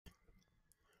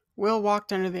Will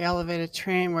walked under the elevated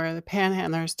train where the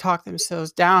panhandlers talked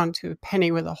themselves down to a penny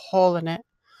with a hole in it,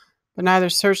 but neither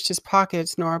searched his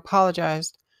pockets nor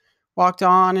apologized. Walked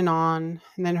on, and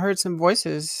then heard some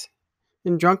voices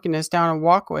in drunkenness down a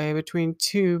walkway between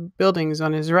two buildings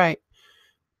on his right.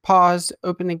 Paused,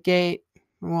 opened the gate,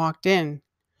 and walked in.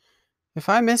 If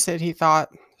I miss it, he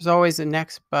thought, there's always the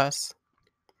next bus.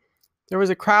 There was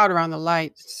a crowd around the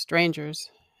light, strangers,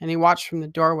 and he watched from the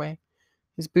doorway,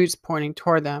 his boots pointing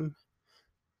toward them.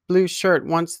 Blue shirt,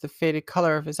 once the faded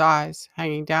color of his eyes,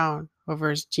 hanging down over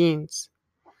his jeans.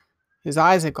 His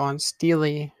eyes had gone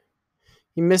steely.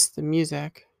 He missed the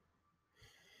music.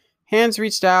 Hands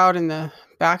reached out and the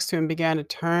backs to him began to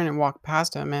turn and walk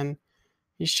past him, and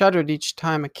he shuddered each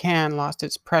time a can lost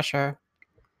its pressure.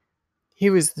 He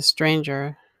was the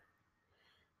stranger.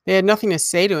 They had nothing to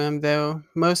say to him, though.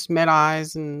 Most met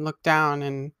eyes and looked down,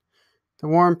 and the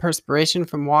warm perspiration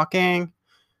from walking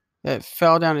that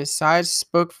fell down his sides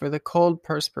spoke for the cold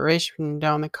perspiration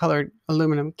down the colored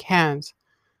aluminum cans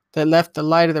that left the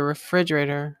light of the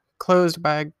refrigerator closed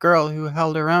by a girl who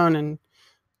held her own and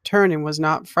turned and was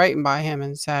not frightened by him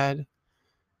and said,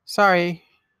 "Sorry,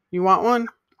 you want one?"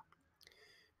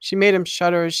 She made him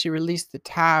shudder as she released the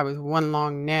tab with one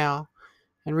long nail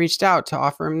and reached out to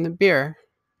offer him the beer.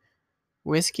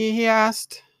 "Whiskey?" he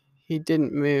asked. He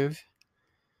didn't move.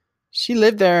 She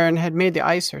lived there and had made the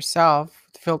ice herself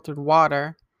with filtered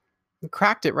water and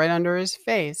cracked it right under his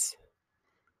face.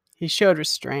 He showed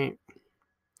restraint.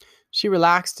 She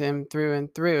relaxed him through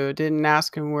and through, didn't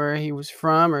ask him where he was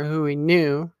from or who he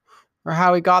knew or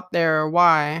how he got there or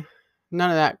why. None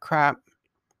of that crap.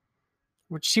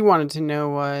 What she wanted to know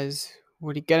was,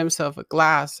 would he get himself a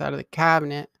glass out of the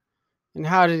cabinet, and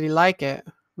how did he like it?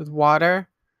 With water?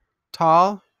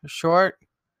 Tall or short?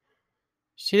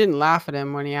 She didn't laugh at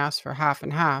him when he asked for half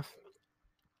and half.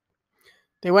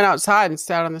 They went outside and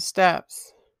sat on the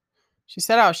steps. She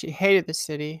said how she hated the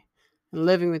city and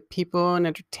living with people and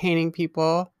entertaining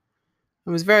people,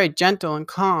 and was very gentle and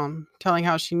calm, telling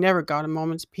how she never got a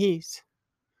moment's peace.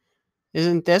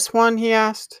 "Isn't this one?" he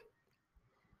asked.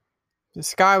 The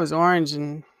sky was orange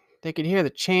and they could hear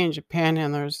the change of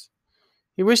panhandlers.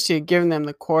 He wished he had given them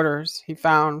the quarters he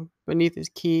found beneath his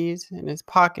keys in his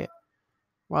pocket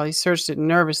while he searched it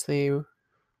nervously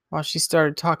while she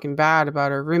started talking bad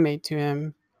about her roommate to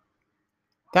him.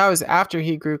 That was after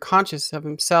he grew conscious of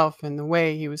himself and the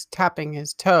way he was tapping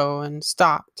his toe and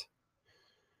stopped.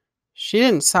 She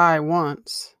didn't sigh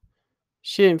once.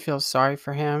 She didn't feel sorry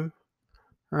for him,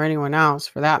 or anyone else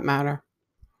for that matter.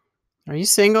 "Are you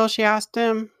single?" she asked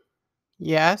him.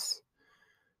 "Yes."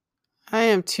 "I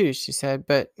am too," she said,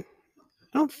 "but I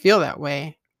don't feel that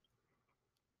way."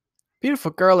 "A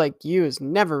beautiful girl like you is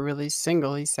never really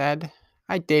single," he said.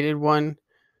 "I dated one.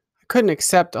 I couldn't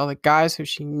accept all the guys who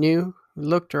she knew, who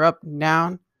looked her up and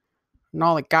down, and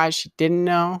all the guys she didn't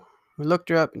know, who looked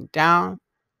her up and down,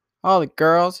 all the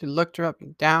girls who looked her up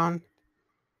and down."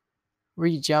 "Were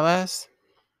you jealous?"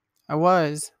 "I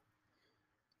was."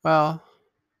 "Well,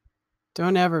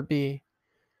 don't ever be."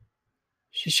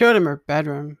 She showed him her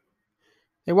bedroom.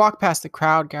 They walked past the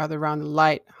crowd gathered around the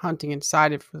light, hunting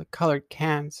inside it for the colored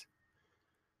cans.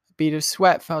 A bead of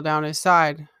sweat fell down his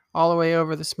side, all the way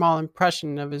over the small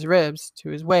impression of his ribs to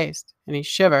his waist, and he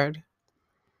shivered.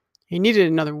 He needed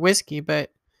another whiskey,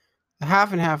 but the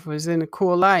half and half was in a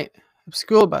cool light,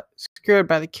 obscured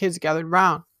by the kids gathered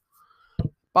round. The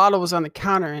bottle was on the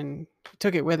counter, and he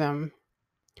took it with him.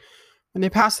 When they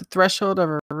passed the threshold of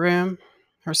her room,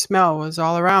 her smell was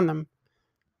all around them.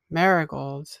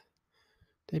 Marigolds.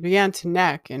 They began to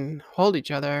neck and hold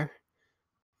each other.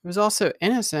 It was all so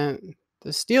innocent.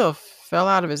 The steel fell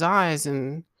out of his eyes,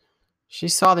 and she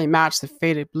saw they matched the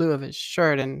faded blue of his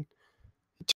shirt, and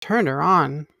it turned her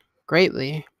on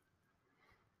greatly.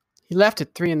 He left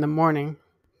at 3 a.m,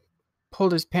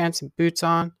 pulled his pants and boots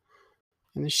on,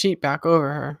 and the sheet back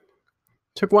over her.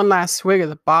 Took one last swig of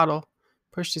the bottle,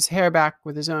 pushed his hair back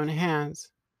with his own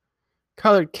hands.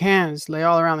 Colored cans lay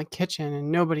all around the kitchen and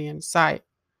nobody in sight.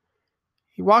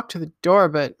 He walked to the door,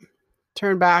 but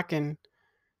turned back and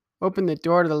opened the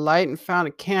door to the light and found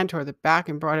a can toward the back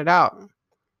and brought it out.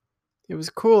 It was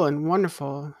cool and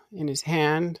wonderful in his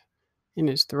hand, in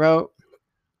his throat.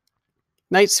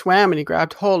 Night swam and he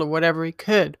grabbed hold of whatever he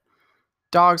could.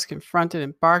 Dogs confronted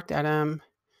and barked at him.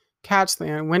 Cats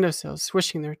lay on windowsills,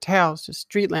 swishing their tails to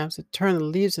street lamps that turned the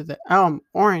leaves of the elm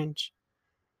orange.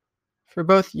 For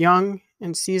both young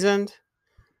and seasoned,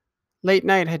 late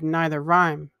night had neither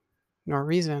rhyme nor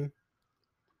reason.